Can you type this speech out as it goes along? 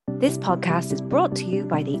This podcast is brought to you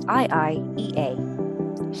by the IIEA,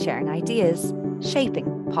 sharing ideas,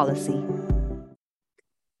 shaping policy.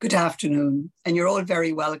 Good afternoon, and you're all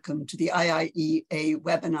very welcome to the IIEA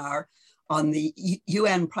webinar on the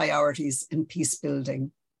UN priorities in peace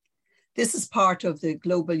building. This is part of the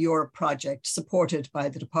Global Europe project supported by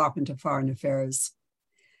the Department of Foreign Affairs.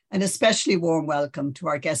 An especially warm welcome to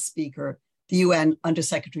our guest speaker, the UN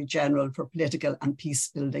Under-Secretary General for Political and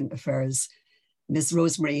Peace Building Affairs, Ms.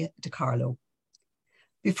 Rosemarie DiCarlo.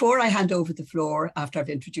 Before I hand over the floor after I've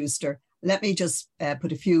introduced her, let me just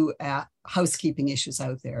put a few housekeeping issues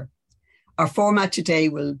out there. Our format today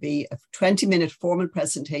will be a 20-minute formal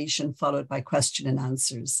presentation followed by question and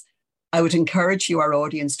answers. I would encourage you, our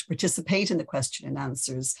audience, to participate in the question and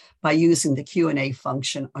answers by using the Q&A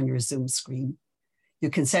function on your Zoom screen. You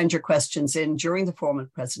can send your questions in during the formal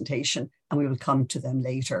presentation and we will come to them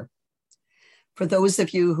later. For those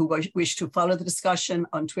of you who wish to follow the discussion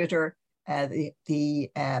on Twitter, the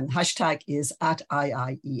hashtag is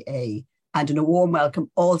 @IIEA. And a warm welcome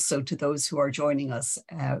also to those who are joining us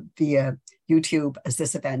via YouTube as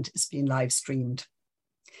this event is being live streamed.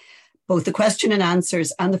 Both the question and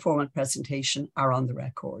answers and the formal presentation are on the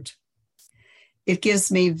record. It gives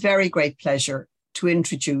me very great pleasure to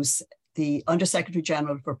introduce the Under-Secretary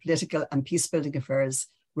General for Political and Peacebuilding Affairs,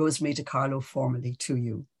 Rosemarie DiCarlo, formally to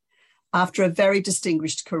you. After a very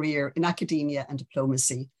distinguished career in academia and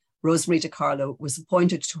diplomacy, Rosemarie DiCarlo was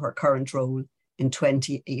appointed to her current role in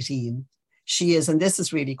 2018. She is, and this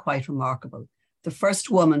is really quite remarkable, the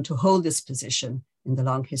first woman to hold this position in the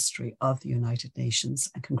long history of the United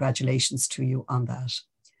Nations, and congratulations to you on that.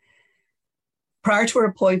 Prior to her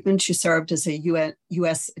appointment, she served as a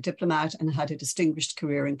US diplomat and had a distinguished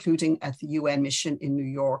career, including at the UN mission in New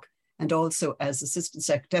York, and also as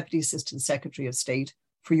Deputy Assistant Secretary of State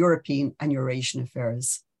for European and Eurasian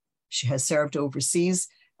Affairs. She has served overseas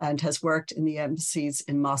and has worked in the embassies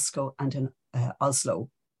in Moscow and in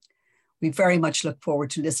Oslo. We very much look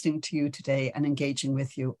forward to listening to you today and engaging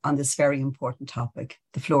with you on this very important topic.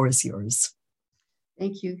 The floor is yours.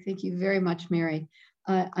 Thank you. Thank you very much, Mary.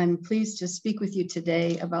 I'm pleased to speak with you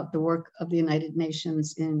today about the work of the United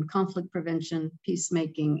Nations in conflict prevention,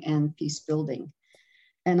 peacemaking, and peace building.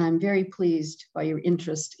 And I'm very pleased by your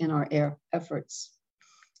interest in our efforts.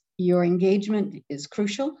 Your engagement is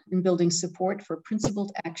crucial in building support for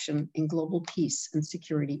principled action in global peace and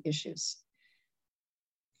security issues.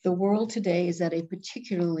 The world today is at a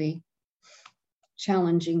particularly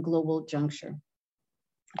challenging global juncture.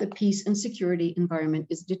 The peace and security environment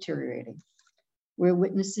is deteriorating. We're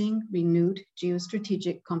witnessing renewed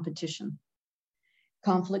geostrategic competition.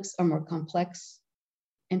 Conflicts are more complex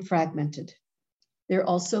and fragmented. They're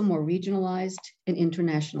also more regionalized and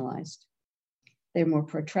internationalized. They're more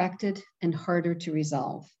protracted and harder to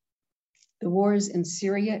resolve. The wars in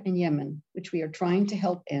Syria and Yemen, which we are trying to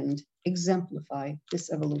help end, exemplify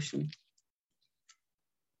this evolution.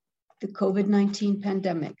 The COVID-19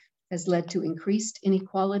 pandemic has led to increased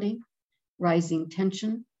inequality, rising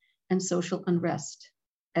tension, and social unrest,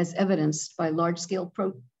 as evidenced by large-scale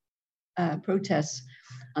protests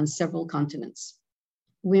on several continents.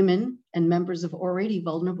 Women and members of already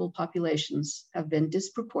vulnerable populations have been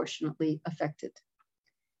disproportionately affected.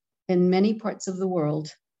 In many parts of the world,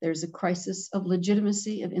 there's a crisis of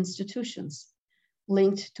legitimacy of institutions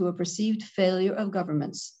linked to a perceived failure of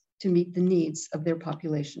governments to meet the needs of their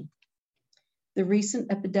population. The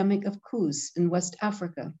recent epidemic of coups in West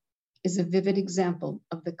Africa is a vivid example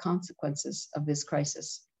of the consequences of this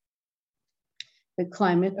crisis. The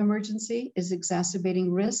climate emergency is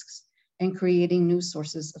exacerbating risks and creating new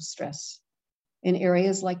sources of stress. In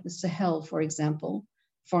areas like the Sahel, for example,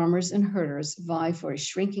 farmers and herders vie for a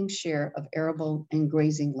shrinking share of arable and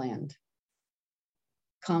grazing land.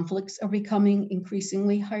 Conflicts are becoming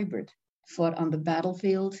increasingly hybrid, fought on the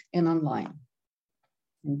battlefield and online.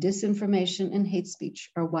 And disinformation and hate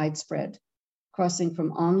speech are widespread, crossing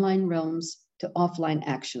from online realms to offline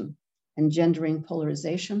action, engendering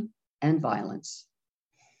polarization and violence.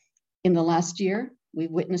 In the last year, we've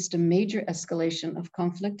witnessed a major escalation of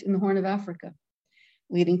conflict in the Horn of Africa,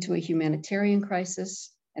 leading to a humanitarian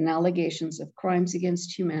crisis and allegations of crimes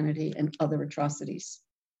against humanity and other atrocities.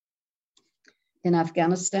 In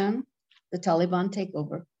Afghanistan, the Taliban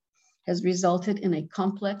takeover has resulted in a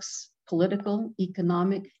complex political,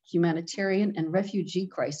 economic, humanitarian, and refugee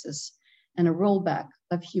crisis and a rollback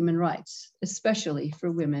of human rights, especially for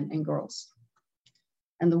women and girls.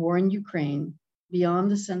 And the war in Ukraine,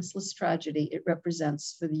 beyond the senseless tragedy it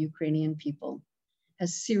represents for the Ukrainian people,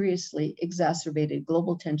 has seriously exacerbated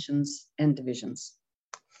global tensions and divisions.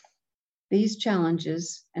 These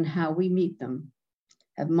challenges and how we meet them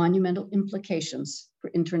have monumental implications for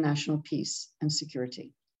international peace and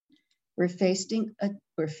security. We're facing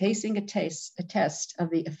a test of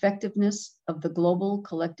the effectiveness of the global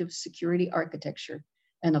collective security architecture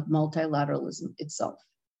and of multilateralism itself.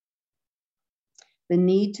 The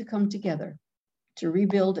need to come together to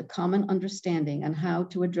rebuild a common understanding on how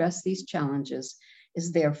to address these challenges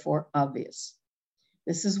is therefore obvious.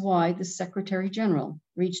 This is why the Secretary General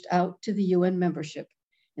reached out to the UN membership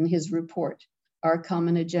in his report, Our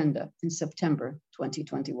Common Agenda, in September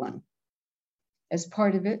 2021. As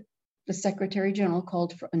part of it, the Secretary General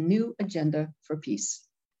called for a new agenda for peace.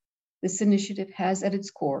 This initiative has at its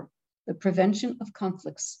core the prevention of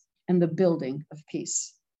conflicts and the building of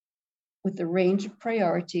peace, with a range of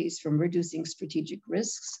priorities from reducing strategic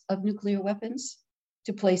risks of nuclear weapons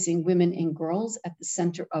to placing women and girls at the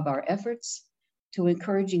center of our efforts to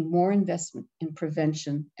encouraging more investment in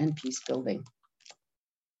prevention and peace building.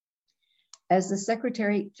 As the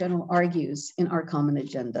Secretary General argues in Our Common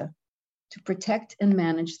Agenda, to protect and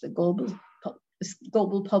manage the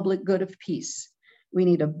global public good of peace, we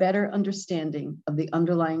need a better understanding of the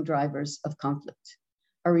underlying drivers of conflict,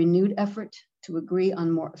 a renewed effort to agree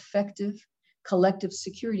on more effective collective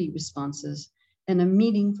security responses, and a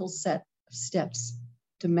meaningful set of steps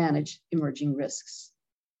to manage emerging risks.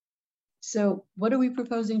 So what are we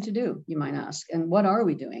proposing to do, you might ask, and what are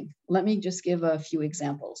we doing? Let me just give a few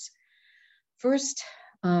examples. First,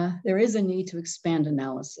 there is a need to expand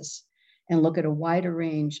analysis and look at a wider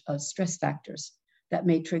range of stress factors that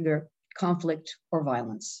may trigger conflict or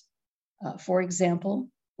violence. For example,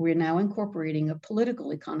 we're now incorporating a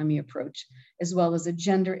political economy approach as well as a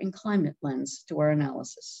gender and climate lens to our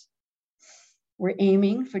analysis. We're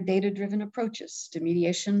aiming for data-driven approaches to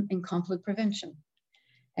mediation and conflict prevention,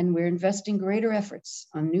 and we're investing greater efforts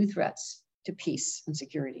on new threats to peace and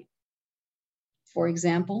security. For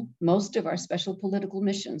example, most of our special political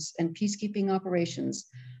missions and peacekeeping operations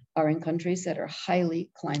are in countries that are highly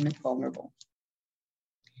climate vulnerable.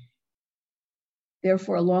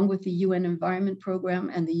 Therefore, along with the UN Environment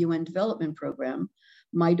Program and the UN Development Program,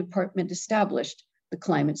 my department established the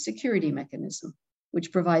Climate Security Mechanism,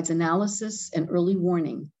 which provides analysis and early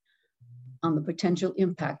warning on the potential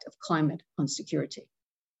impact of climate on security.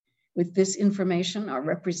 With this information, our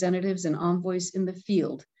representatives and envoys in the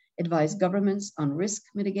field advise governments on risk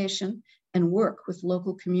mitigation and work with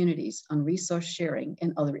local communities on resource sharing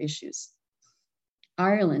and other issues.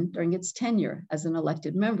 Ireland, during its tenure as an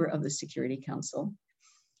elected member of the Security Council,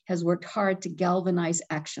 has worked hard to galvanize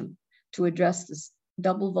action to address this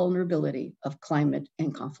double vulnerability of climate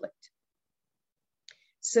and conflict.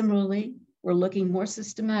 Similarly, we're looking more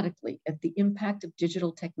systematically at the impact of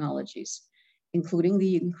digital technologies, including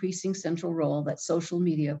the increasing central role that social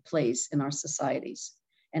media plays in our societies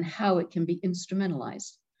and how it can be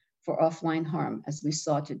instrumentalized for offline harm, as we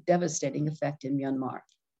saw to devastating effect in Myanmar.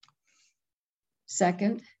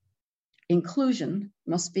 Second, inclusion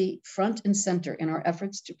must be front and center in our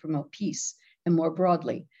efforts to promote peace and more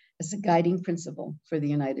broadly as a guiding principle for the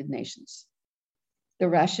United Nations. The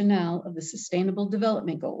rationale of the Sustainable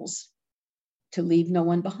Development Goals, to leave no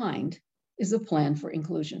one behind, is a plan for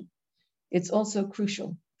inclusion. It's also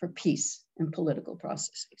crucial for peace and political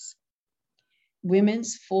processes.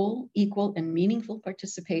 Women's full, equal, and meaningful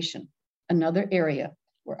participation, another area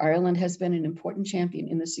where Ireland has been an important champion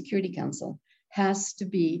in the Security Council, has to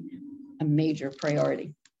be a major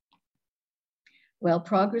priority. While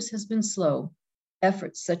progress has been slow,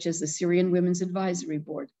 efforts such as the Syrian Women's Advisory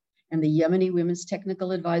Board and the Yemeni Women's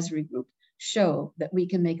Technical Advisory Group show that we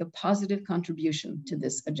can make a positive contribution to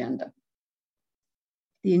this agenda.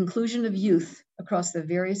 The inclusion of youth across the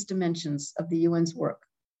various dimensions of the UN's work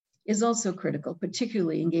is also critical,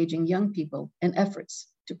 particularly engaging young people in efforts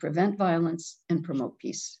to prevent violence and promote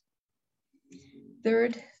peace.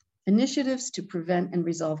 Third, initiatives to prevent and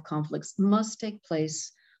resolve conflicts must take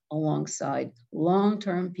place alongside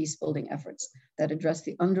long-term peace-building efforts that address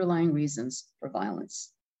the underlying reasons for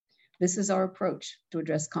violence. This is our approach to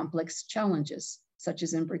address complex challenges, such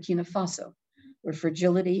as in Burkina Faso, where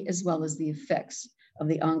fragility as well as the effects of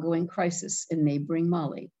the ongoing crisis in neighboring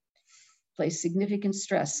Mali place significant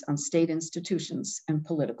stress on state institutions and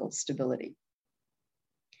political stability.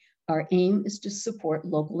 Our aim is to support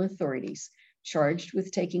local authorities charged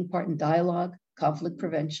with taking part in dialogue, conflict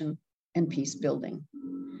prevention, and peace building.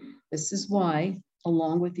 This is why,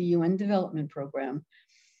 along with the UN Development Program,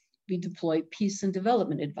 we deploy peace and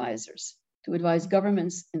development advisors to advise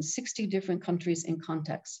governments in 60 different countries and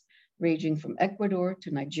contexts, ranging from Ecuador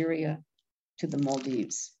to Nigeria to the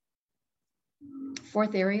Maldives.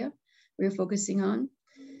 Fourth area we're focusing on,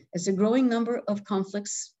 as a growing number of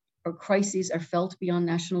conflicts or crises are felt beyond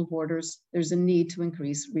national borders, there's a need to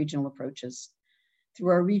increase regional approaches. Through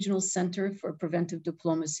our Regional Center for Preventive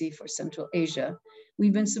Diplomacy for Central Asia,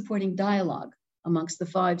 we've been supporting dialogue amongst the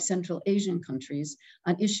 5 Central Asian countries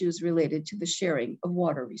on issues related to the sharing of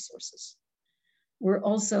water resources. We're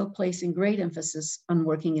also placing great emphasis on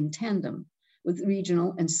working in tandem with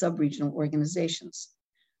regional and sub-regional organizations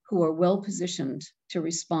who are well positioned to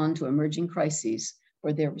respond to emerging crises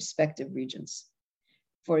for their respective regions.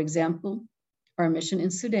 For example, our mission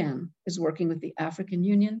in Sudan is working with the African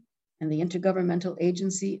Union and the Intergovernmental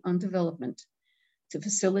Agency on Development to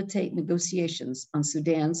facilitate negotiations on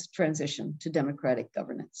Sudan's transition to democratic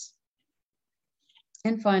governance.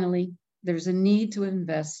 And finally, there's a need to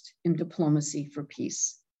invest in diplomacy for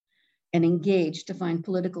peace and engage to find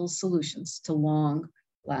political solutions to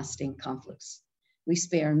long-lasting conflicts. We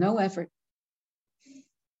spare no effort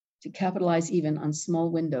to capitalize even on small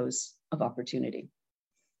windows of opportunity.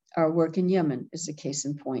 Our work in Yemen is a case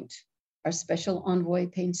in point. Our special envoy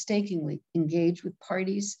painstakingly engaged with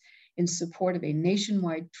parties in support of a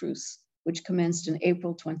nationwide truce, which commenced in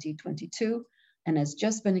April 2022 and has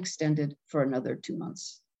just been extended for another 2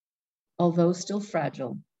 months. Although still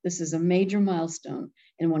fragile, this is a major milestone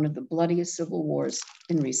in one of the bloodiest civil wars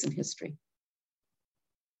in recent history.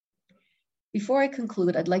 Before I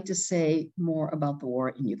conclude, I'd like to say more about the war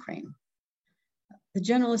in Ukraine. The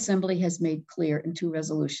General Assembly has made clear in 2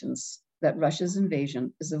 resolutions that Russia's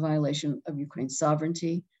invasion is a violation of Ukraine's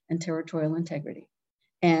sovereignty and territorial integrity,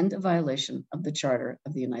 and a violation of the Charter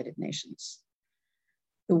of the United Nations.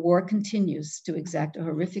 The war continues to exact a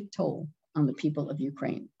horrific toll on the people of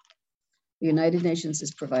Ukraine. The United Nations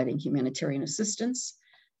is providing humanitarian assistance,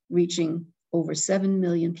 reaching over 7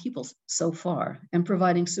 million people so far, and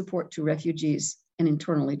providing support to refugees and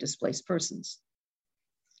internally displaced persons.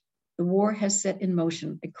 The war has set in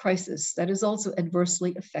motion a crisis that is also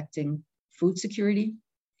adversely affecting food security,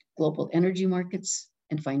 global energy markets,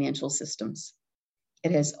 and financial systems.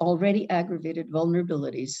 It has already aggravated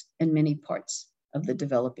vulnerabilities in many parts of the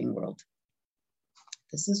developing world.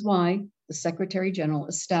 This is why the Secretary General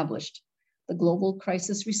established the Global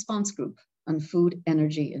Crisis Response Group on Food,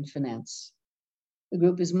 Energy, and Finance. The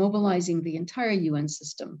group is mobilizing the entire UN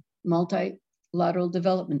system, multilateral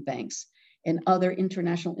development banks, and other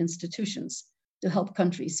international institutions to help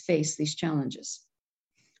countries face these challenges.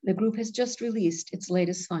 The group has just released its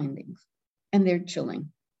latest findings, and they're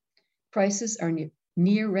chilling. Prices are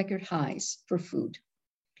near record highs for food.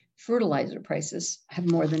 Fertilizer prices have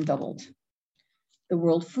more than doubled. The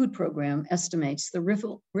World Food Programme estimates the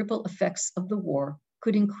ripple effects of the war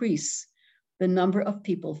could increase the number of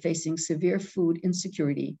people facing severe food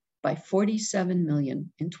insecurity by 47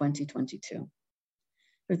 million in 2022.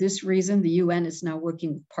 For this reason, the UN is now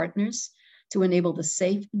working with partners to enable the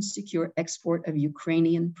safe and secure export of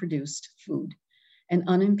Ukrainian-produced food and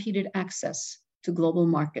unimpeded access to global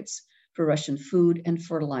markets for Russian food and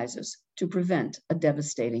fertilizers to prevent a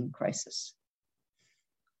devastating crisis.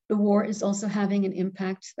 The war is also having an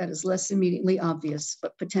impact that is less immediately obvious,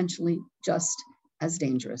 but potentially just as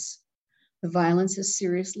dangerous. The violence has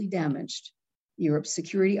seriously damaged Europe's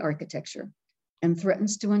security architecture and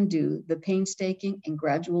threatens to undo the painstaking and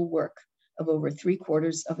gradual work of over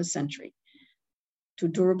 3/4 of a century to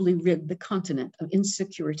durably rid the continent of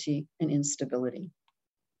insecurity and instability.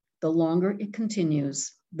 The longer it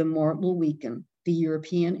continues, the more it will weaken the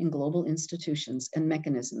European and global institutions and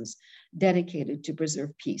mechanisms dedicated to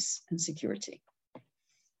preserve peace and security.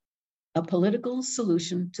 A political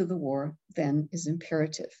solution to the war, then, is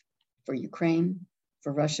imperative for Ukraine,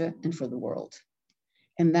 for Russia, and for the world.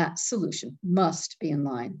 And that solution must be in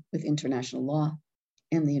line with international law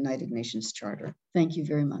and the United Nations Charter. Thank you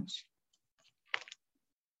very much.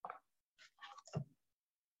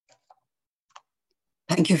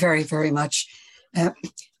 Thank you very, very much.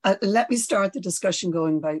 Let me start the discussion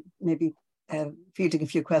going by maybe fielding a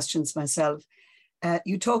few questions myself.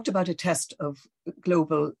 You talked about a test of the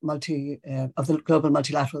global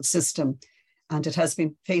multilateral system, and it has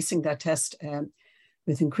been facing that test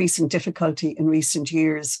with increasing difficulty in recent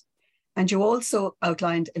years. And you also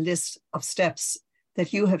outlined a list of steps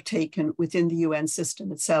that you have taken within the UN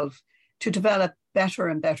system itself to develop better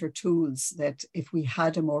and better tools that, if we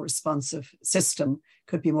had a more responsive system,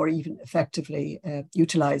 could be more even effectively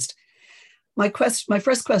utilized. My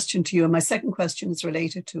first question to you, and my second question is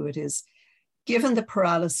related to it, is, given the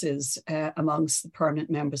paralysis amongst the permanent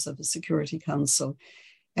members of the Security Council,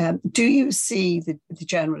 do you see the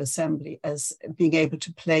General Assembly as being able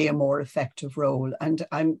to play a more effective role? And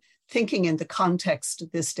I'm thinking in the context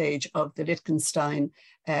at this stage of the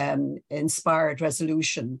Liechtenstein-inspired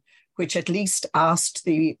resolution, which at least asked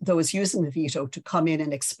those using the veto to come in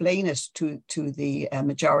and explain it to the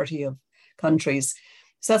majority of countries.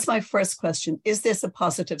 So that's my first question. Is this a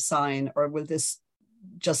positive sign, or will this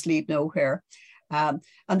just lead nowhere? And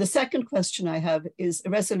the second question I have is a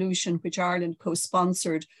resolution which Ireland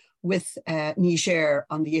co-sponsored with Niger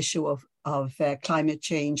on the issue of climate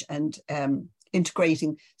change and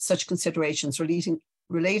integrating such considerations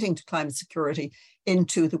relating to climate security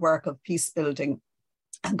into the work of peace building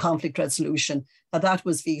and conflict resolution. That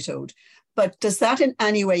was vetoed. But does that in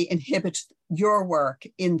any way inhibit your work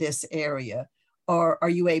in this area? Or are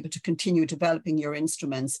you able to continue developing your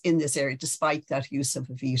instruments in this area despite that use of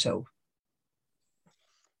a veto?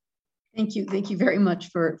 Thank you. Thank you very much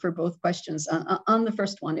for both questions. On the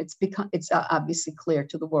first one, it's obviously clear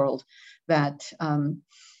to the world that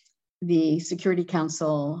the Security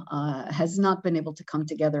Council has not been able to come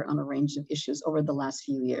together on a range of issues over the last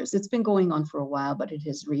few years. It's been going on for a while, but it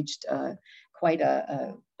has reached quite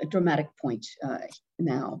a dramatic point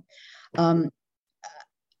now.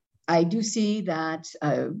 I do see that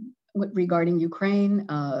regarding Ukraine,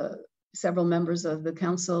 several members of the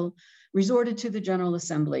Council resorted to the General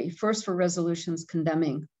Assembly, first for resolutions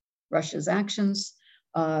condemning Russia's actions,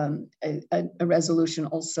 a resolution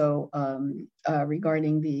also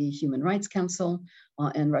regarding the Human Rights Council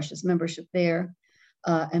and Russia's membership there.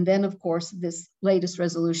 And then, of course, this latest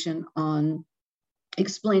resolution on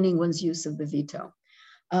explaining one's use of the veto.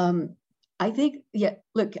 I think,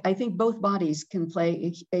 I think both bodies can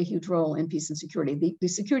play a huge role in peace and security. The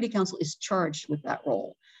Security Council is charged with that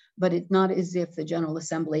role, but it's not as if the General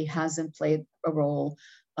Assembly hasn't played a role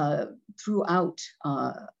throughout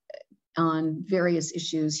on various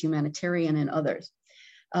issues, humanitarian and others.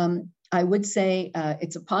 I would say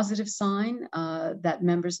it's a positive sign that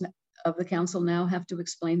members of the Council now have to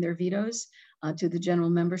explain their vetoes to the general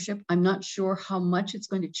membership. I'm not sure how much it's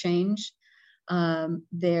going to change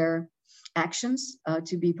their actions,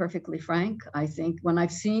 to be perfectly frank. I think when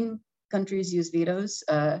I've seen countries use vetoes,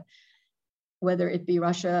 whether it be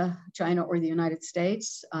Russia, China, or the United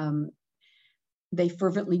States, they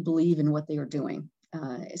fervently believe in what they are doing.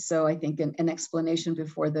 So I think an explanation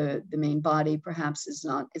before the main body perhaps is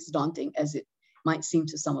not as daunting as it might seem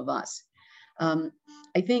to some of us.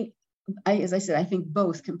 I think, as I said, I think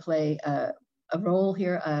both can play a role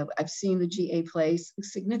here. I've seen the GA play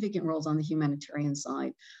significant roles on the humanitarian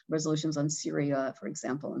side, resolutions on Syria, for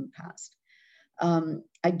example, in the past.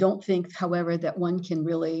 I don't think, however, that one can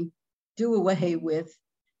really do away with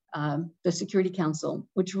the Security Council,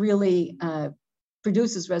 which really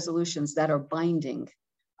produces resolutions that are binding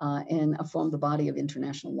and form the body of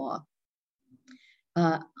international law.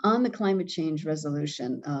 On the climate change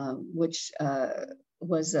resolution, which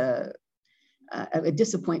was a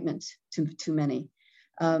disappointment to many.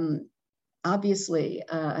 Obviously,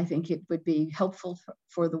 I think it would be helpful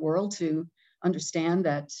for the world to understand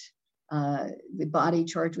that the body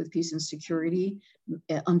charged with peace and security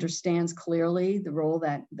understands clearly the role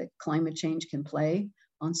that climate change can play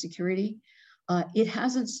on security. It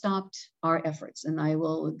hasn't stopped our efforts, and I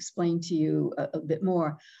will explain to you a bit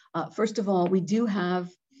more. First of all, we do have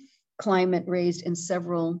climate raised in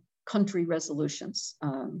several country resolutions.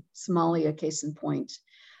 Somalia, case in point.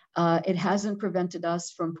 It hasn't prevented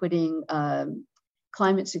us from putting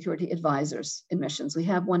climate security advisors in missions. We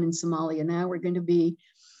have one in Somalia now. We're going to be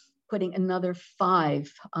putting another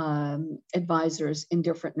 5 advisors in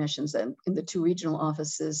different missions in the 2 regional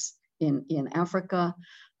offices in Africa,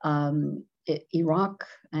 Iraq,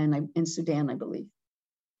 and in Sudan, I believe.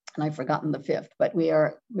 And I've forgotten the 5th, but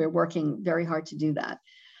we're working very hard to do that.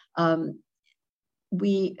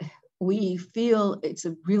 We feel it's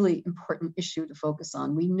a really important issue to focus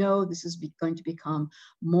on. We know this is going to become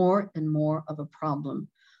more and more of a problem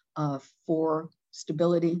for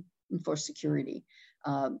stability and for security.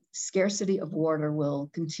 Scarcity of water will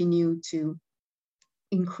continue to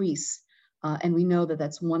increase, and we know that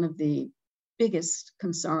that's one of the biggest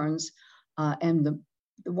concerns and the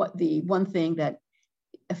one thing that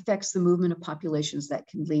affects the movement of populations that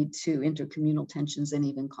can lead to intercommunal tensions and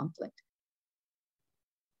even conflict.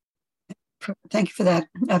 Thank you for that.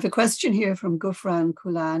 I have a question here from Gufran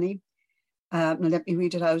Kulani. Now let me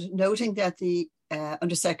read it out. Noting that the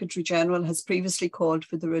Undersecretary General has previously called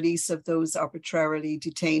for the release of those arbitrarily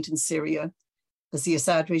detained in Syria, as the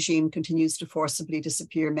Assad regime continues to forcibly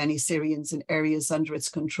disappear many Syrians in areas under its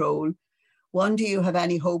control. 1, do you have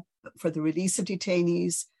any hope for the release of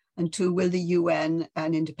detainees? And 2, will the UN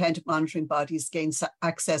and independent monitoring bodies gain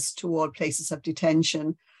access to all places of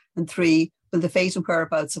detention? And 3, will the fate and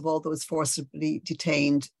whereabouts of all those forcibly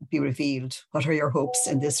detained be revealed? What are your hopes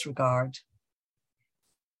in this regard?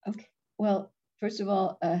 Okay, well, first of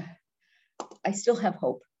all, I still have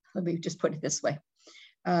hope. Let me just put it this way.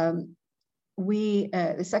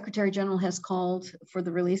 the Secretary General has called for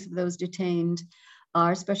the release of those detained.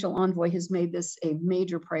 Our special envoy has made this a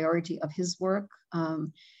major priority of his work.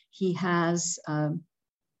 He has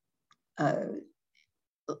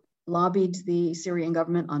lobbied the Syrian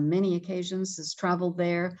government on many occasions, has traveled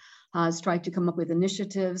there, has tried to come up with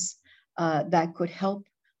initiatives that could help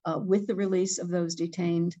with the release of those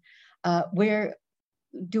detained. Where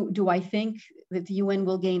do I think that the UN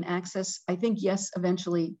will gain access? I think, yes,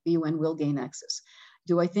 eventually the UN will gain access.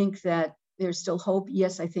 Do I think that there's still hope?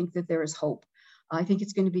 Yes, I think that there is hope. I think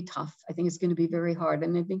it's going to be tough. I think it's going to be very hard.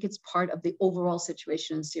 And I think it's part of the overall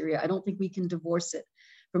situation in Syria. I don't think we can divorce it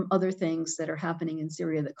from other things that are happening in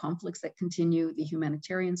Syria, the conflicts that continue, the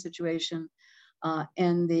humanitarian situation,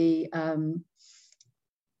 and the,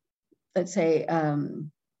 let's say,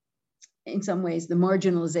 in some ways, the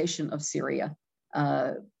marginalization of Syria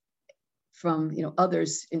from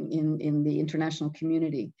others in the international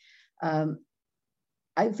community.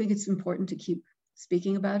 I think it's important to keep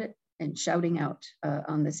speaking about it and shouting out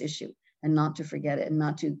on this issue, and not to forget it, and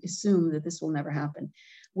not to assume that this will never happen.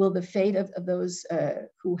 Will the fate of those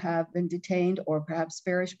who have been detained or perhaps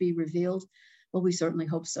perished be revealed? Well, we certainly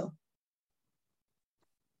hope so.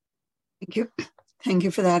 Thank you. Thank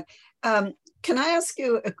you for that. Can I ask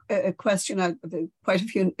you a question? Quite a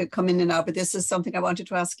few come in and out, but this is something I wanted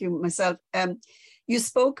to ask you myself. You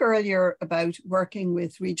spoke earlier about working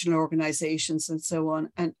with regional organizations and so on,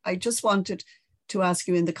 and I just wanted to ask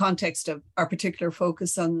you, in the context of our particular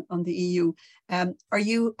focus on the EU, are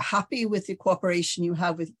you happy with the cooperation you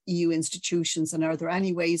have with EU institutions, and are there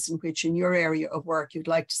any ways in which in your area of work you'd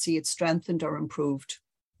like to see it strengthened or improved?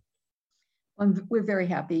 We're very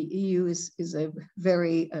happy. EU is a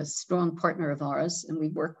very strong partner of ours, and we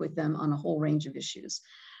work with them on a whole range of issues.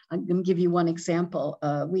 I'm going to give you one example.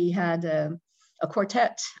 We had a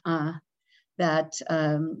quartet that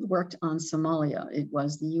worked on Somalia. It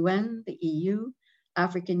was the UN, the EU,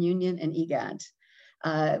 African Union, and IGAD.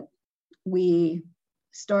 We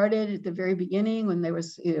started at the very beginning when there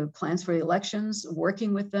was plans for the elections,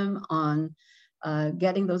 working with them on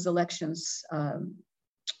getting those elections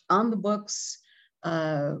on the books,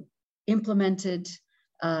 implemented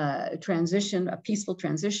a peaceful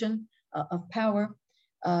transition of power,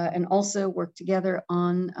 and also work together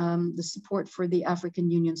on the support for the African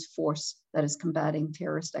Union's force that is combating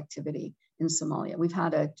terrorist activity in Somalia. We've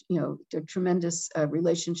had a tremendous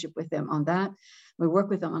relationship with them on that. We work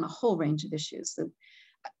with them on a whole range of issues. So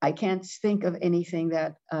I can't think of anything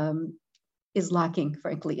that is lacking,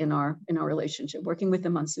 frankly, in our relationship. Working with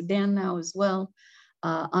them on Sudan now as well,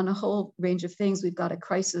 on a whole range of things. We've got a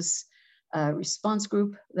crisis response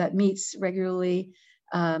group that meets regularly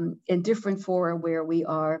in different fora where we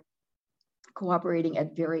are cooperating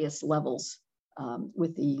at various levels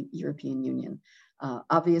with the European Union.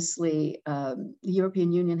 Obviously, the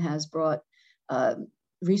European Union has brought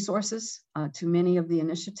resources to many of the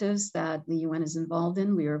initiatives that the UN is involved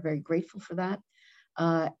in. We are very grateful for that.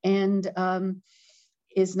 And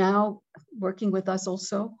is now working with us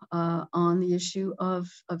also on the issue of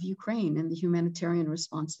Ukraine and the humanitarian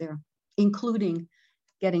response there, including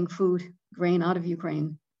getting food, grain out of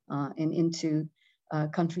Ukraine and into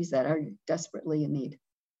countries that are desperately in need.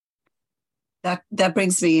 That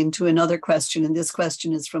brings me into another question, and this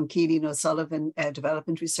question is from Keelan O'Sullivan, a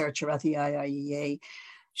development researcher at the IIEA.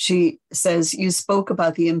 She says, you spoke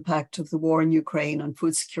about the impact of the war in Ukraine on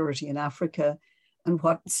food security in Africa, and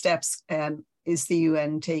what steps is the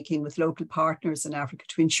UN taking with local partners in Africa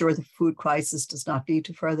to ensure the food crisis does not lead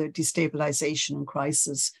to further destabilization and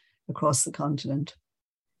crisis across the continent?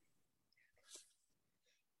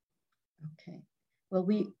 Okay, well,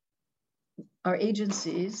 our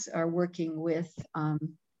agencies are working with,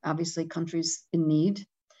 obviously, countries in need,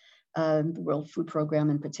 the World Food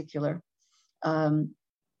Programme in particular,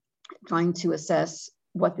 trying to assess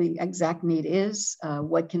what the exact need is,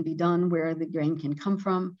 what can be done, where the grain can come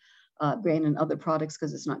from, grain and other products,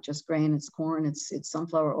 because it's not just grain, it's corn, it's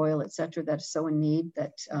sunflower oil, et cetera, that is so in need,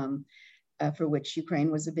 that for which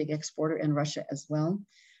Ukraine was a big exporter, and Russia as well.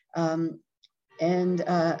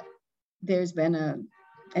 There's been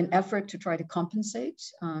an effort to try to compensate,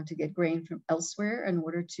 to get grain from elsewhere in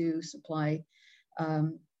order to supply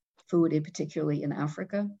food, particularly in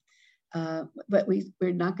Africa. But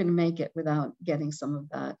we're not going to make it without getting some of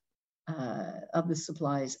that, of the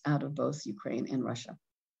supplies out of both Ukraine and Russia.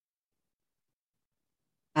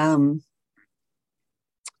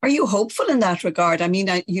 Are you hopeful in that regard? I mean,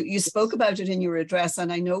 you spoke about it in your address,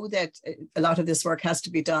 and I know that a lot of this work has to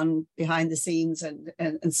be done behind the scenes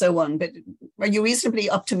and so on, but are you reasonably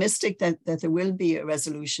optimistic that there will be a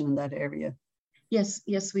resolution in that area?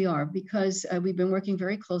 Yes, we are, because we've been working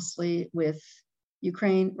very closely with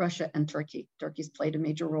Ukraine, Russia, and Turkey. Turkey's played a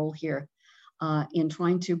major role here in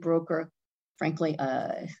trying to broker, frankly,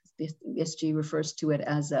 the ESG refers to it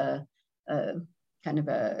as a kind of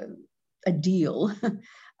a deal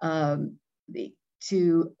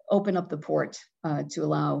to open up the port to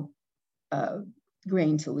allow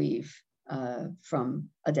grain to leave from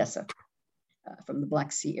Odessa, from the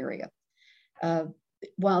Black Sea area.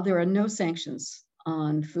 While there are no sanctions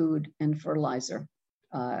on food and fertilizer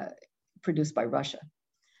produced by Russia,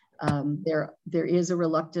 there is a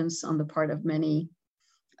reluctance on the part of many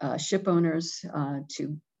ship owners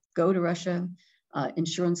to go to Russia.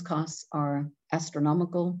 Insurance costs are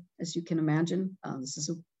astronomical, as you can imagine. This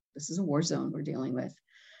is a war zone we're dealing with.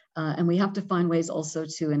 And we have to find ways also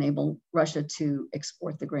to enable Russia to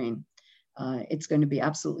export the grain. It's going to be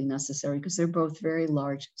absolutely necessary because they're both very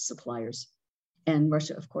large suppliers. And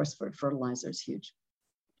Russia, of course, for fertilizer is huge.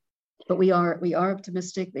 But we are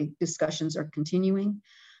optimistic. The discussions are continuing.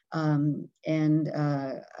 We're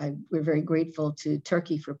very grateful to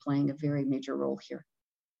Turkey for playing a very major role here.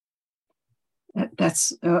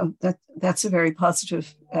 That's a very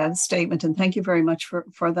positive statement, and thank you very much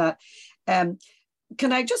for that.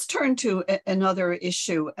 Can I just turn to another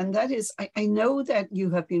issue, and that is, I know that you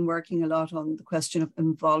have been working a lot on the question of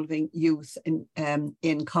involving youth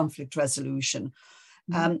in conflict resolution.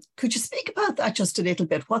 Could you speak about that just a little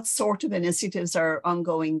bit? What sort of initiatives are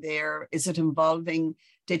ongoing there? Is it involving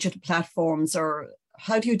digital platforms, or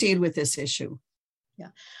how do you deal with this issue?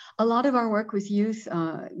 Yeah, a lot of our work with youth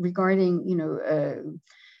regarding,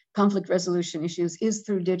 conflict resolution issues is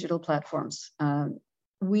through digital platforms.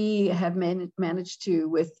 We have managed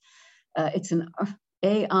to, it's an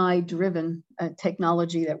AI-driven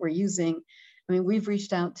technology that we're using. I mean, we've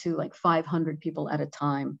reached out to like 500 people at a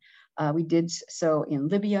time. We did so in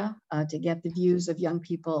Libya to get the views of young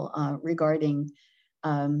people regarding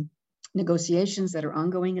negotiations that are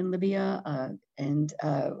ongoing in Libya, and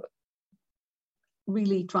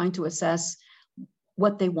really trying to assess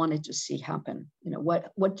what they wanted to see happen.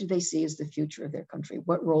 What do they see as the future of their country?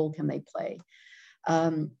 What role can they play?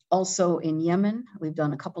 Also in Yemen, we've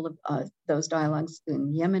done a couple of those dialogues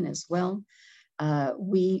in Yemen as well.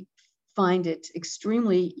 We find it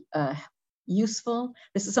extremely useful.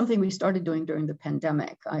 This is something we started doing during the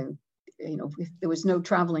pandemic. There was no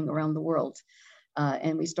traveling around the world,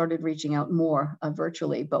 and we started reaching out more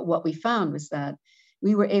virtually. But what we found was that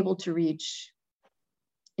we were able to reach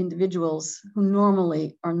individuals who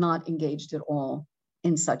normally are not engaged at all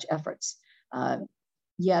in such efforts.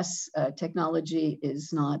 Yes, technology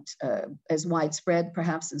is not as widespread,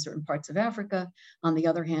 perhaps in certain parts of Africa. On the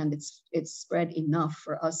other hand, it's spread enough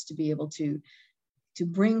for us to be able to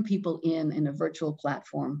bring people in a virtual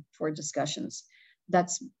platform for discussions.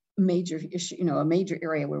 That's major issue, a major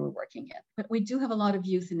area where we're working in. But we do have a lot of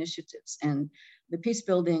youth initiatives, and the Peace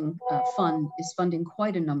Building Fund is funding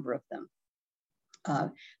quite a number of them.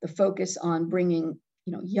 The focus on bringing,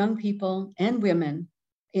 young people and women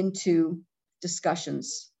into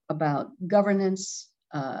discussions about governance,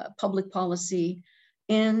 public policy,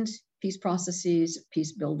 and peace processes,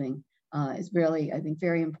 peace building is really, I think,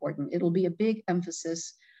 very important. It'll be a big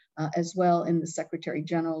emphasis as well in the Secretary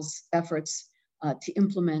General's efforts to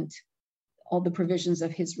implement all the provisions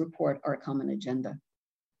of his report, Our Common Agenda.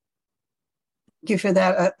 Thank you for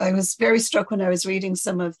that. I was very struck when I was reading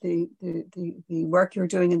some of the work you're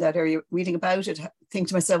doing in that area, reading about it, think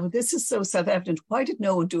to myself, well, this is so self-evident. Why did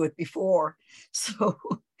no one do it before? So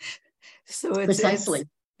it's precisely.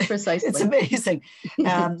 It's amazing.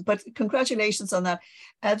 But congratulations on that.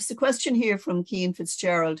 There's a question here from Cian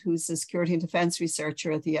Fitzgerald, who's a security and defense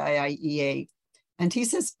researcher at the IIEA. And he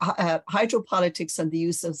says, hydropolitics and the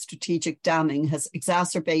use of strategic damming has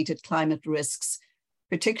exacerbated climate risks,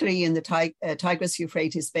 particularly in the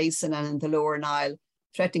Tigris-Euphrates basin and in the Lower Nile,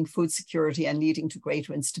 threatening food security and leading to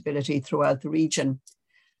greater instability throughout the region.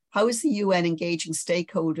 How is the UN engaging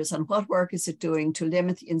stakeholders, and what work is it doing to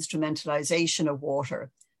limit the instrumentalization of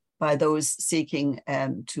water by those seeking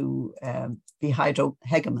to be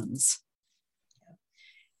hydrohegemons?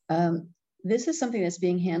 This is something that's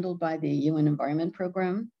being handled by the UN Environment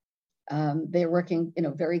Program. They're working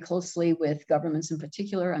very closely with governments in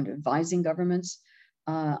particular and advising governments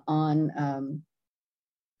on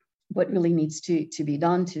what really needs to be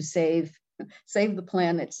done to save the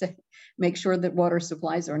planet, make sure that water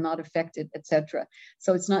supplies are not affected, etc.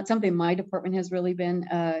 So it's not something my department has really been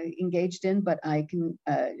engaged in, but I can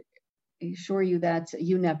assure you that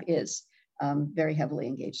UNEP is very heavily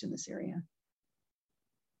engaged in this area.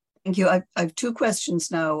 Thank you. I have two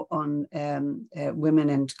questions now on women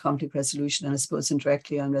and conflict resolution, and I suppose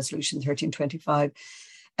indirectly on Resolution 1325.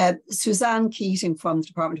 Suzanne Keating from the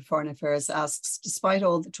Department of Foreign Affairs asks, despite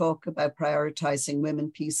all the talk about prioritising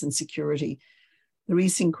women, peace and security, the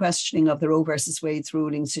recent questioning of the Roe versus Wade's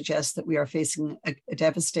ruling suggests that we are facing a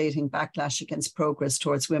devastating backlash against progress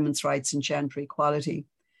towards women's rights and gender equality.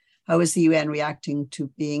 How is the UN reacting to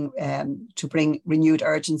bring renewed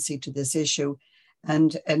urgency to this issue?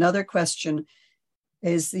 And another question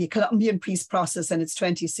is, the Colombian peace process and its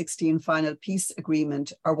 2016 final peace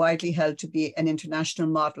agreement are widely held to be an international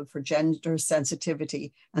model for gender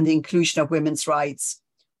sensitivity and the inclusion of women's rights.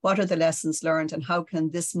 What are the lessons learned, and how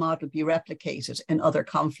can this model be replicated in other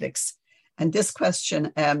conflicts? And this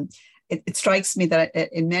question, it strikes me that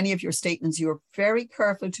in many of your statements, you're very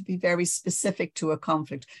careful to be very specific to a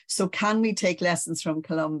conflict. So can we take lessons from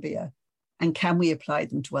Colombia, and can we apply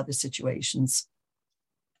them to other situations?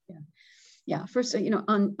 Yeah. First,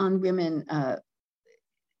 on women,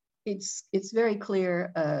 it's very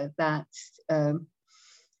clear that the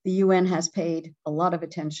UN has paid a lot of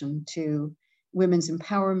attention to women's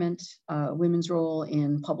empowerment, women's role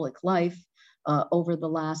in public life over the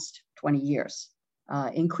last 20 years,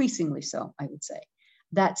 increasingly so, I would say.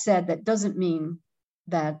 That said, that doesn't mean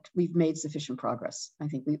that we've made sufficient progress. I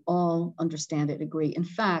think we all understand it, agree. In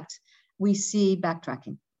fact, we see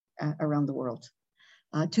backtracking around the world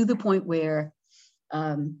to the point where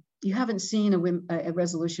you haven't seen a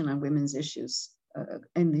resolution on women's issues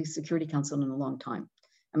in the Security Council in a long time.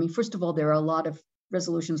 I mean, first of all, there are a lot of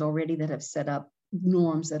resolutions already that have set up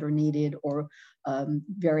norms that are needed, or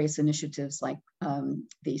various initiatives like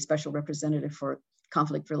the Special Representative for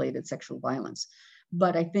Conflict-Related Sexual Violence.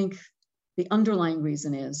 But I think the underlying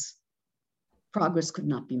reason is progress could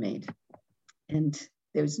not be made. And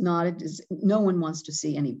there's no one wants to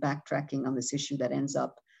see any backtracking on this issue that ends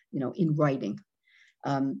up, in writing.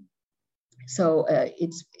 So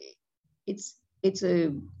it's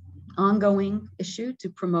a ongoing issue to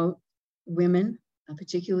promote women,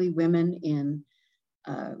 particularly women in,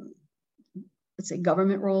 let's say,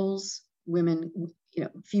 government roles, women,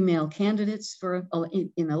 female candidates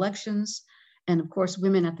in elections, and of course,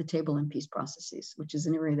 women at the table in peace processes, which is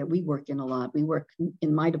an area that we work in a lot. We work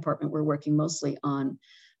in my department, we're working mostly on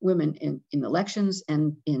women in elections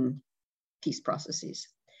and in peace processes.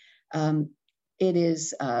 It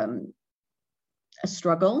is a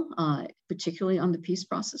struggle, particularly on the peace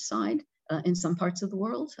process side in some parts of the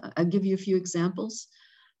world. I'll give you a few examples.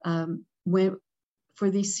 For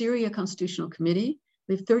the Syria Constitutional Committee,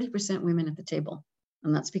 we have 30% women at the table,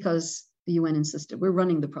 and that's because the UN insisted. We're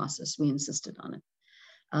running the process, we insisted on it.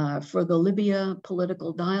 For the Libya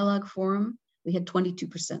Political Dialogue Forum, we had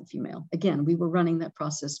 22% female. Again, we were running that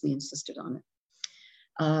process, we insisted on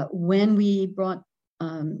it. When we brought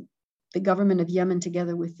the government of Yemen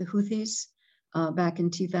together with the Houthis back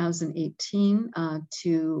in 2018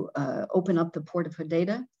 to open up the port of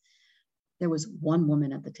Hodeidah, there was one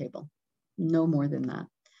woman at the table, no more than that.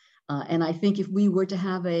 And I think if we were to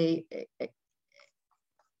have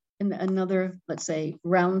another, let's say,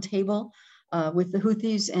 round table with the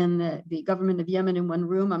Houthis and the government of Yemen in one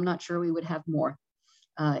room, I'm not sure we would have more,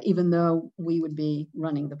 even though we would be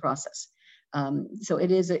running the process. So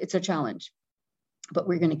it's a challenge, but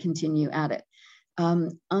we're going to continue at it.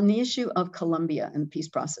 On the issue of Colombia and the peace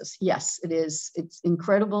process, yes, it is. It's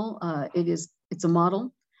incredible. It's a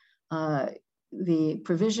model. The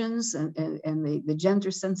provisions and the gender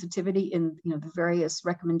sensitivity in the various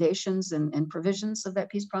recommendations and provisions of that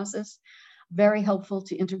peace process, very helpful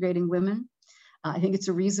to integrating women. I think it's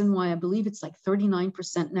a reason why I believe it's like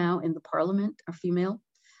 39% now in the parliament are female.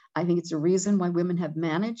 I think it's a reason why women have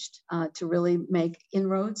managed to really make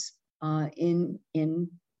inroads in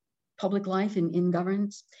public life, in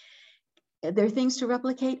governance. There are things to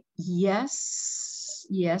replicate, yes,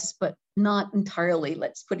 but not entirely.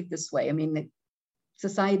 Let's put it this way. I mean, the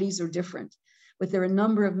societies are different, but there are a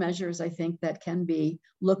number of measures I think that can be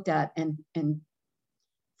looked at and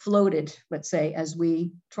floated, let's say, as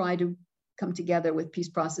we try to come together with peace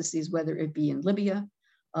processes, whether it be in Libya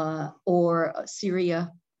or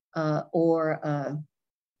Syria or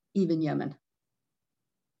even Yemen.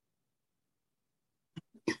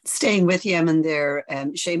 Staying with Yemen there,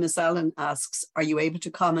 Seamus Allen asks, are you able to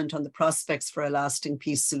comment on the prospects for a lasting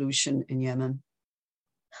peace solution in Yemen?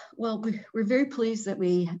 Well, we're very pleased that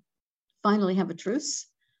we finally have a truce.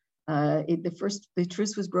 The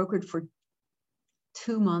truce was brokered for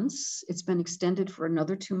 2 months. It's been extended for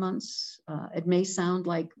another 2 months. It may sound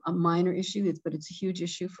like a minor issue, but it's a huge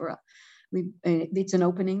issue for us. It's an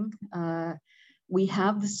opening. We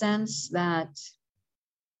have the sense that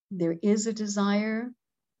there is a desire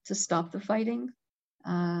to stop the fighting.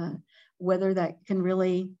 Whether that can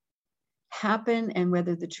really happen and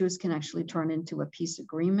whether the truce can actually turn into a peace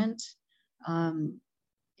agreement, we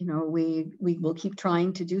will keep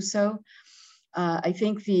trying to do so. I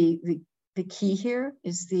think the key here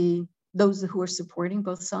is those who are supporting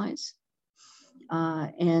both sides.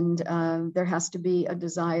 And there has to be a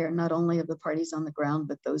desire not only of the parties on the ground,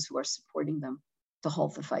 but those who are supporting them to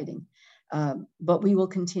halt the fighting. But we will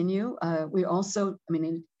continue. We also,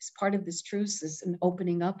 as part of this truce is an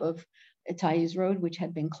opening up of Taiz Road, which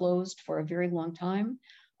had been closed for a very long time.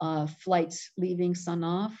 Flights leaving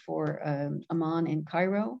Sana'a for Amman and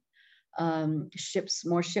Cairo.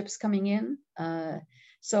 More ships coming in.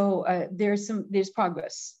 So there's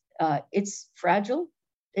progress. It's fragile,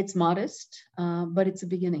 it's modest, but it's a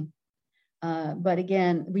beginning. But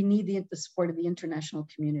again, we need the support of the international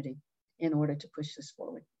community in order to push this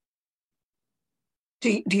forward.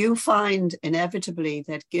 Do you find inevitably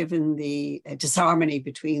that given the disharmony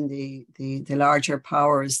between the larger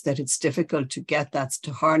powers, that it's difficult to get that,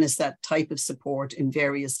 to harness that type of support in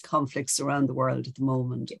various conflicts around the world at the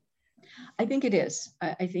moment? I think it is.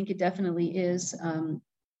 I think it definitely is.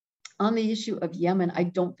 On the issue of Yemen, I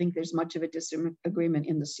don't think there's much of a disagreement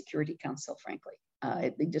in the Security Council, frankly.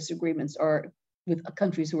 The disagreements are with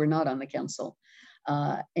countries who are not on the council.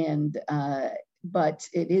 But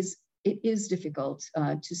it is difficult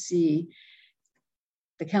to see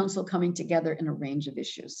the council coming together in a range of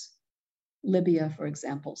issues. Libya, for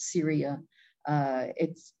example, Syria,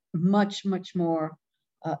 it's much, much more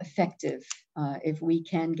effective if we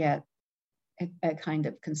can get a kind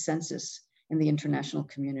of consensus in the international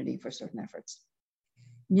community for certain efforts.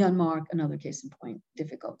 Myanmar, another case in point,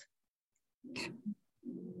 difficult.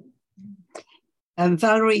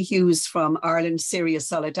 Valerie Hughes from Ireland Syria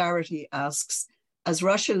Solidarity asks, as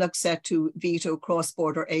Russia looks set to veto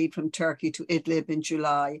cross-border aid from Turkey to Idlib in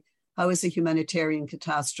July, how is a humanitarian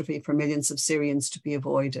catastrophe for millions of Syrians to be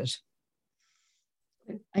avoided?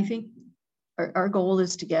 I think our goal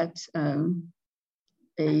is to get a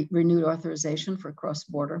renewed authorization for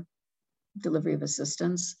cross-border delivery of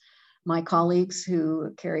assistance. My colleagues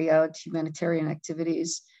who carry out humanitarian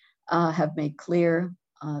activities have made clear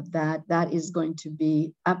that is going to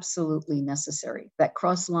be absolutely necessary. That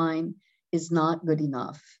cross line is not good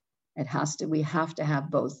enough. We have to have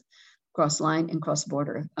both cross line and cross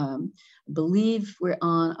border. I believe we're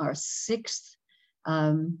on our 6th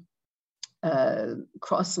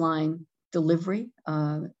cross line delivery,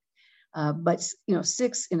 but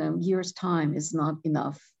 6 in a year's time is not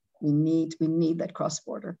enough. We need that cross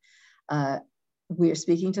border. We are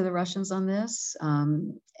speaking to the Russians on this,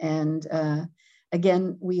 and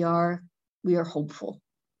again, we are hopeful.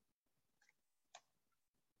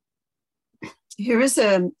 Here's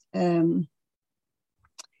another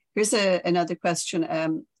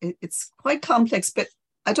question. It's quite complex, but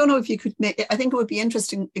I don't know if you could I think it would be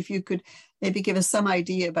interesting if you could maybe give us some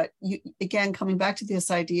idea about, again, coming back to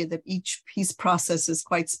this idea that each peace process is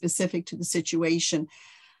quite specific to the situation.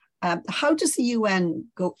 How does the UN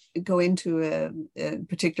go into a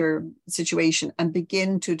particular situation and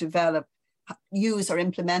begin to develop, use or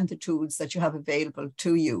implement the tools that you have available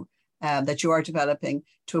to you, that you are developing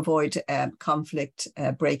to avoid conflict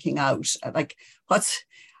breaking out?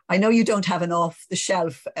 I know you don't have an off the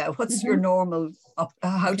shelf. What's your normal,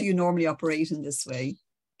 how do you normally operate in this way?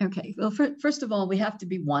 Okay, well, first of all, we have to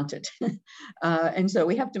be wanted. And so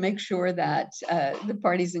we have to make sure that the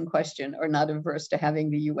parties in question are not averse to having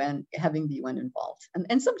the UN involved.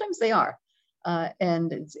 And sometimes they are.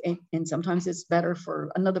 And sometimes it's better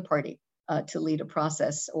for another party to lead a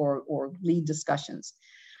process or lead discussions.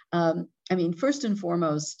 First and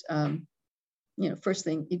foremost, first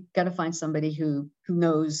thing, you've got to find somebody who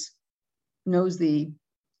knows the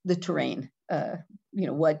terrain.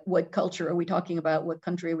 What culture are we talking about? What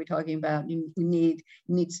country are we talking about? You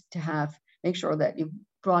needs to make sure that you've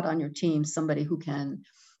brought on your team somebody who can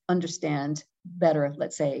understand better,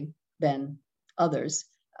 let's say, than others,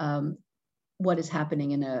 what is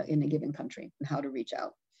happening in a given country and how to reach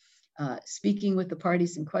out. Speaking with the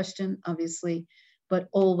parties in question, obviously, but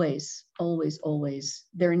always, always, always,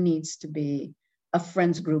 there needs to be a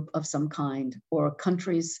friends group of some kind or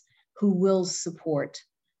countries who will support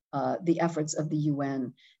the efforts of the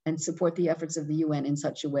UN and support the efforts of the UN in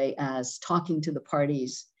such a way as talking to the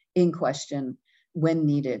parties in question when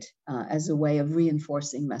needed as a way of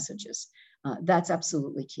reinforcing messages. That's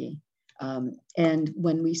absolutely key. And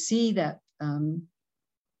when we see that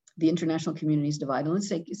the international community is divided, let's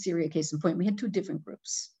take Syria case in point, we had 2 different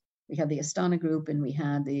groups. We had the Astana group and we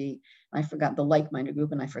had the like-minded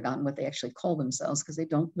group, and I've forgotten what they actually call themselves because they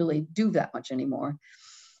don't really do that much anymore.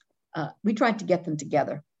 We tried to get them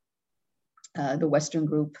together the Western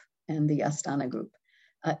Group and the Astana Group.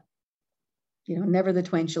 Never the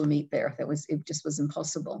twain shall meet there. It just was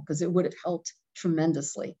impossible, because it would have helped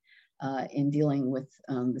tremendously in dealing with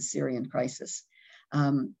the Syrian crisis.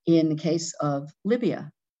 In the case of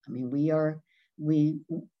Libya, I mean, we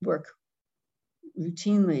work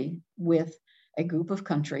routinely with a group of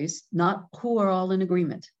countries, not who are all in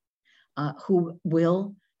agreement, who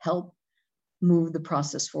will help move the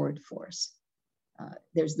process forward for us.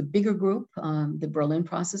 There's the bigger group, the Berlin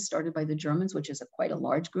process started by the Germans, which is quite a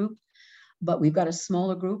large group, but we've got a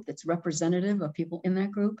smaller group that's representative of people in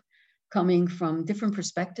that group coming from different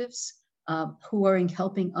perspectives, who are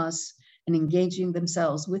helping us and engaging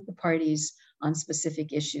themselves with the parties on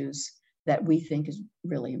specific issues that we think is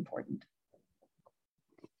really important.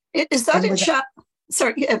 Is that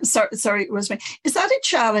sorry, Rosemary? Is that a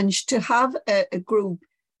challenge to have a group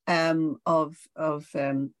of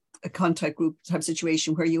a contact group type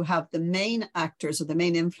situation where you have the main actors or the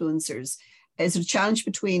main influencers? Is it a challenge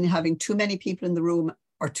between having too many people in the room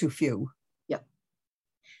or too few? Yeah,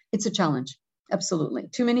 it's a challenge. Absolutely.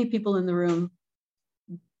 Too many people in the room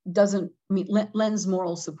lends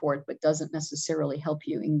moral support, but doesn't necessarily help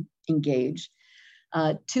you engage.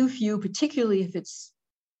 Too few, particularly if it's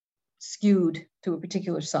skewed to a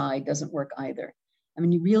particular side, doesn't work either. I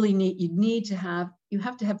mean, you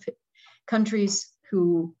have to have countries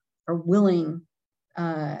who are willing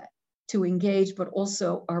to engage, but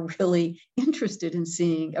also are really interested in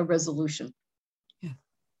seeing a resolution. Yeah.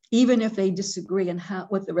 Even if they disagree on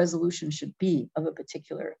what the resolution should be of a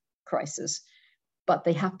particular crisis, but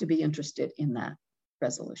they have to be interested in that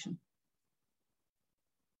resolution.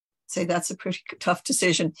 Say that's a pretty tough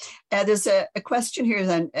decision. There's a question here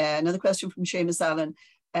then, another question from Seamus Allen.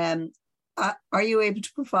 Are you able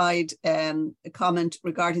to provide a comment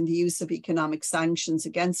regarding the use of economic sanctions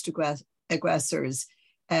against aggressors?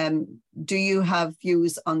 Do you have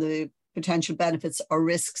views on the potential benefits or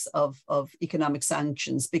risks of economic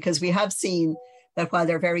sanctions? Because we have seen that while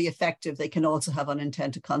they're very effective, they can also have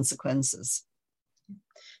unintended consequences.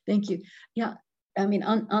 Thank you. Yeah, I mean,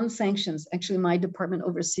 on sanctions, actually my department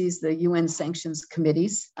oversees the UN sanctions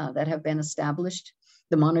committees that have been established,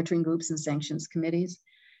 the monitoring groups and sanctions committees.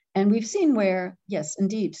 And we've seen where, yes,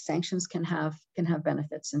 indeed, sanctions can have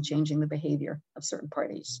benefits in changing the behavior of certain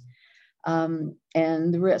parties. And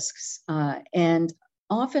the risks. And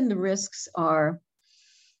often the risks are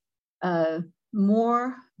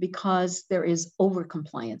more because there is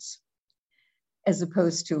overcompliance as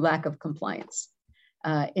opposed to lack of compliance.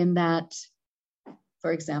 In that,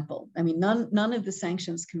 for example, I mean, none of the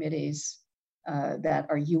sanctions committees that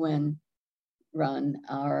are UN run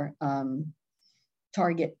are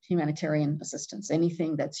target humanitarian assistance.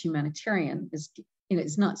 Anything that's humanitarian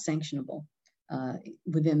is not sanctionable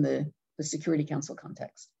within the Security Council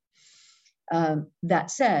context.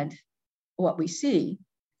 That said, what we see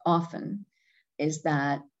often is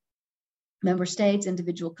that member states,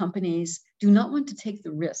 individual companies do not want to take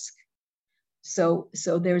the risk. So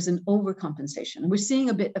there's an overcompensation. And we're seeing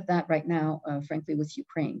a bit of that right now, frankly, with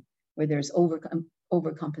Ukraine, where there's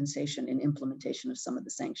overcompensation in implementation of some of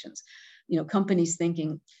the sanctions. You know, companies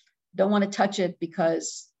thinking, don't want to touch it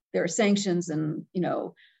because there are sanctions, and, you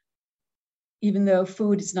know, even though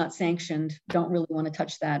food is not sanctioned, don't really want to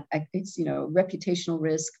touch that. It's, you know, reputational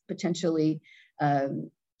risk, potentially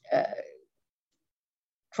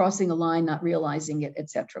crossing a line, not realizing it,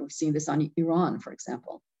 etc. We've seen this on Iran, for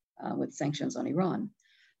example, with sanctions on Iran.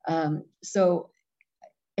 So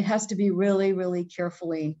it has to be really, really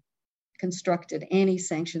carefully constructed. Any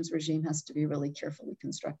sanctions regime has to be really carefully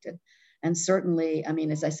constructed. And certainly, I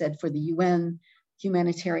mean, as I said, for the UN,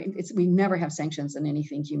 humanitarian, we never have sanctions on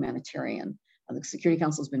anything humanitarian. The Security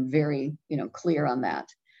Council has been very, clear on that.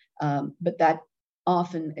 But that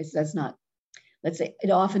often does not, let's say, it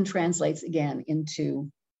often translates again into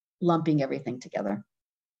lumping everything together.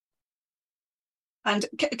 And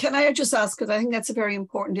can I just ask, because I think that's a very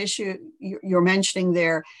important issue you're mentioning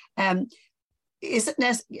there. Is it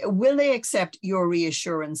will they accept your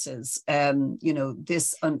reassurances?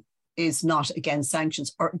 This is not against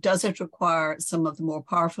sanctions, or does it require some of the more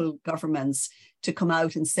powerful governments to come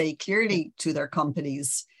out and say clearly to their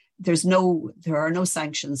companies, there are no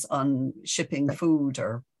sanctions on shipping food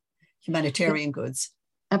or humanitarian goods?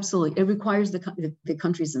 Absolutely. It requires the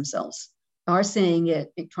countries themselves are saying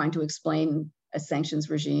it, trying to explain a sanctions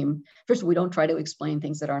regime. First of all, we don't try to explain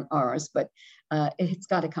things that aren't ours, but it's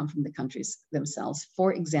got to come from the countries themselves.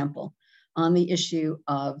 For example, on the issue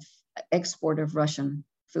of export of Russian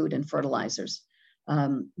food and fertilizers,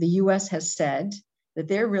 the U.S. has said that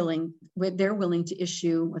they're willing to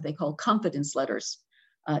issue what they call confidence letters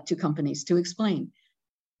to companies to explain.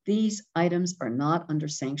 these items are not under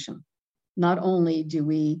sanction. Not only do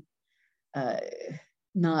we are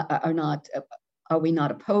we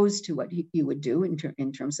not opposed to what you would do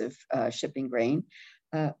in terms of shipping grain,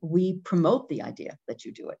 we promote the idea that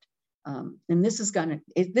you do it. And this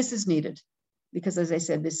is needed because, as I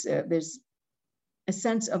said, there's a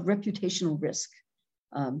sense of reputational risk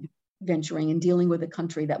venturing and dealing with a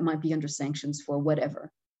country that might be under sanctions for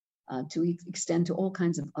whatever, to extend to all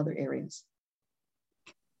kinds of other areas.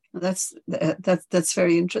 That's a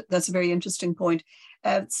very interesting point.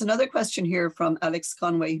 It's another question here from Alex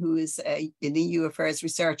Conway, who is an EU affairs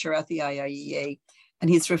researcher at the IIEA, and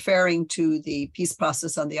he's referring to the peace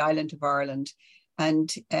process on the island of Ireland and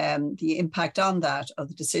the impact on that of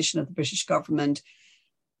the decision of the British government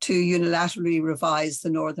to unilaterally revise the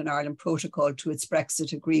Northern Ireland Protocol to its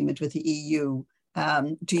Brexit agreement with the EU.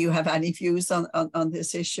 Do you have any views on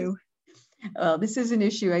this issue? This is an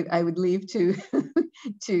issue I would leave to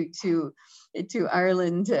to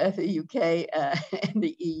Ireland, the UK, and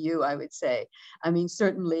the EU. I would say. I mean,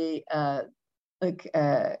 certainly,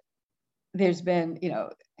 there's been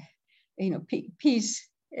peace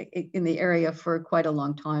in the area for quite a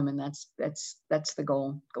long time, and that's the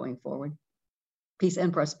goal going forward. Peace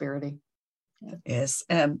and prosperity. Yeah. Yes,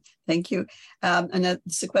 thank you. And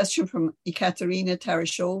it's a question from Ekaterina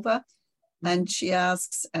Tarashova, and she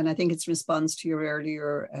asks, and I think it's response to your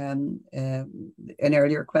earlier an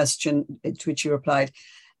earlier question to which you replied,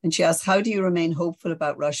 and she asks, how do you remain hopeful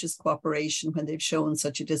about Russia's cooperation when they've shown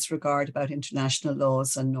such a disregard about international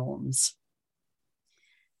laws and norms?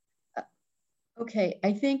 Okay,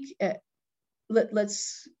 I think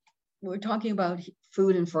we're talking about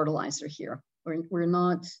food and fertilizer here. We're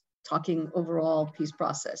not talking overall peace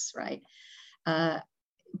process, right?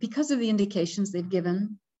 Because of the indications they've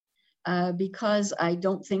given, because I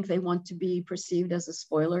don't think they want to be perceived as a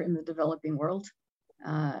spoiler in the developing world.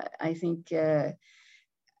 I think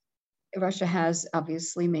Russia has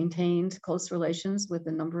obviously maintained close relations with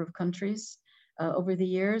a number of countries over the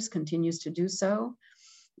years, continues to do so.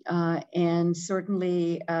 And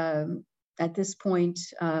certainly at this point,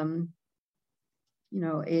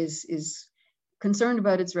 is concerned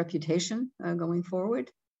about its reputation going forward.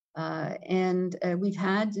 And we've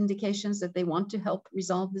had indications that they want to help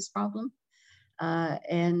resolve this problem.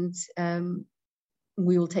 And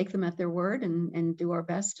we will take them at their word and do our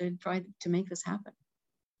best to try to make this happen.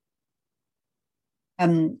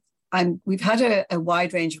 We've had a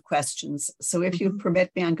wide range of questions. So if you permit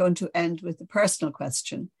me, I'm going to end with a personal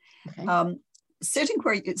question. Okay. Sitting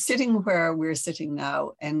where we're sitting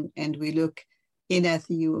now, and we look in at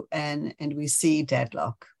the UN and we see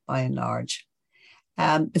deadlock by and large.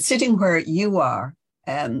 But sitting where you are,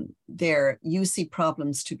 there you see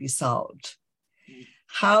problems to be solved.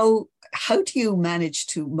 How do you manage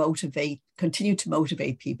to continue to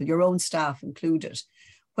motivate people, your own staff included,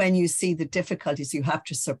 when you see the difficulties you have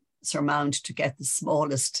to surmount to get the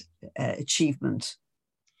smallest achievement?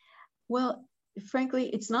 Well, frankly,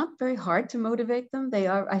 it's not very hard to motivate them.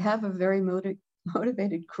 I have a very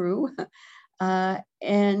motivated crew.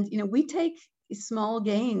 And we take small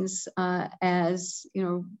gains as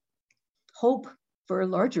hope for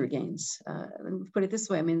larger gains. Put it this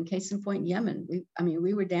way: I mean, case in point, Yemen.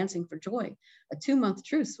 We were dancing for joy. A 2-month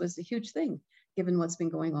truce was a huge thing, given what's been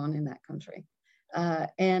going on in that country,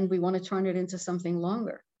 and we want to turn it into something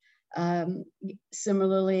longer.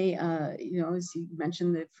 Similarly, as you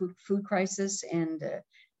mentioned, the food crisis and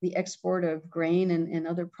the export of grain and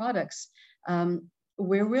other products.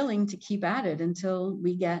 We're willing to keep at it until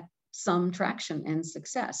we get some traction and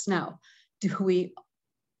success. Now, do we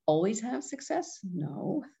always have success?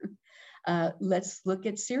 No. Let's look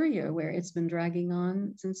at Syria, where it's been dragging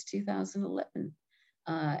on since 2011.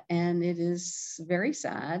 And it is very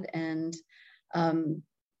sad. And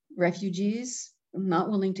refugees not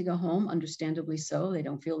willing to go home, understandably so. They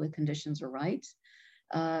don't feel the conditions are right.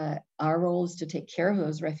 Our role is to take care of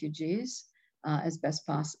those refugees as best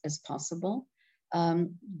as possible.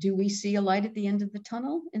 Do we see a light at the end of the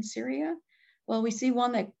tunnel in Syria? Well, we see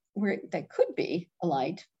one that could be a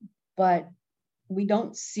light, but we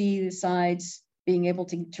don't see the sides being able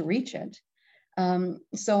to reach it.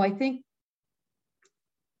 So I think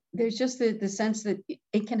there's just the sense that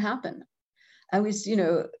it can happen. I was,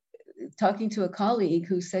 talking to a colleague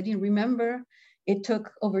who said, remember, it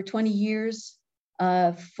took over 20 years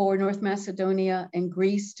for North Macedonia and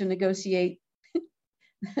Greece to negotiate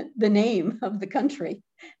the name of the country,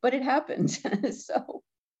 but it happened. So,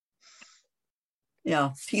 yeah,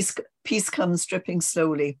 peace comes dripping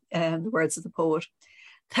slowly, the words of the poet.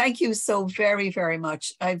 Thank you so very, very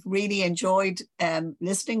much. I've really enjoyed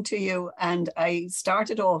listening to you, and I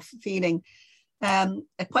started off feeling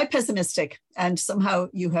quite pessimistic, and somehow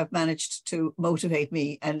you have managed to motivate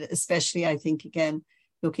me. And especially, I think, again,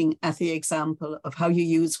 looking at the example of how you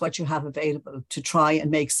use what you have available to try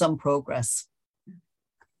and make some progress.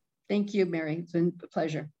 Thank you, Mary. It's been a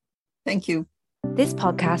pleasure. Thank you. This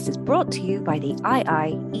podcast is brought to you by the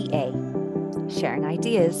IIEA, sharing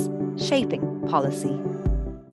ideas, shaping policy.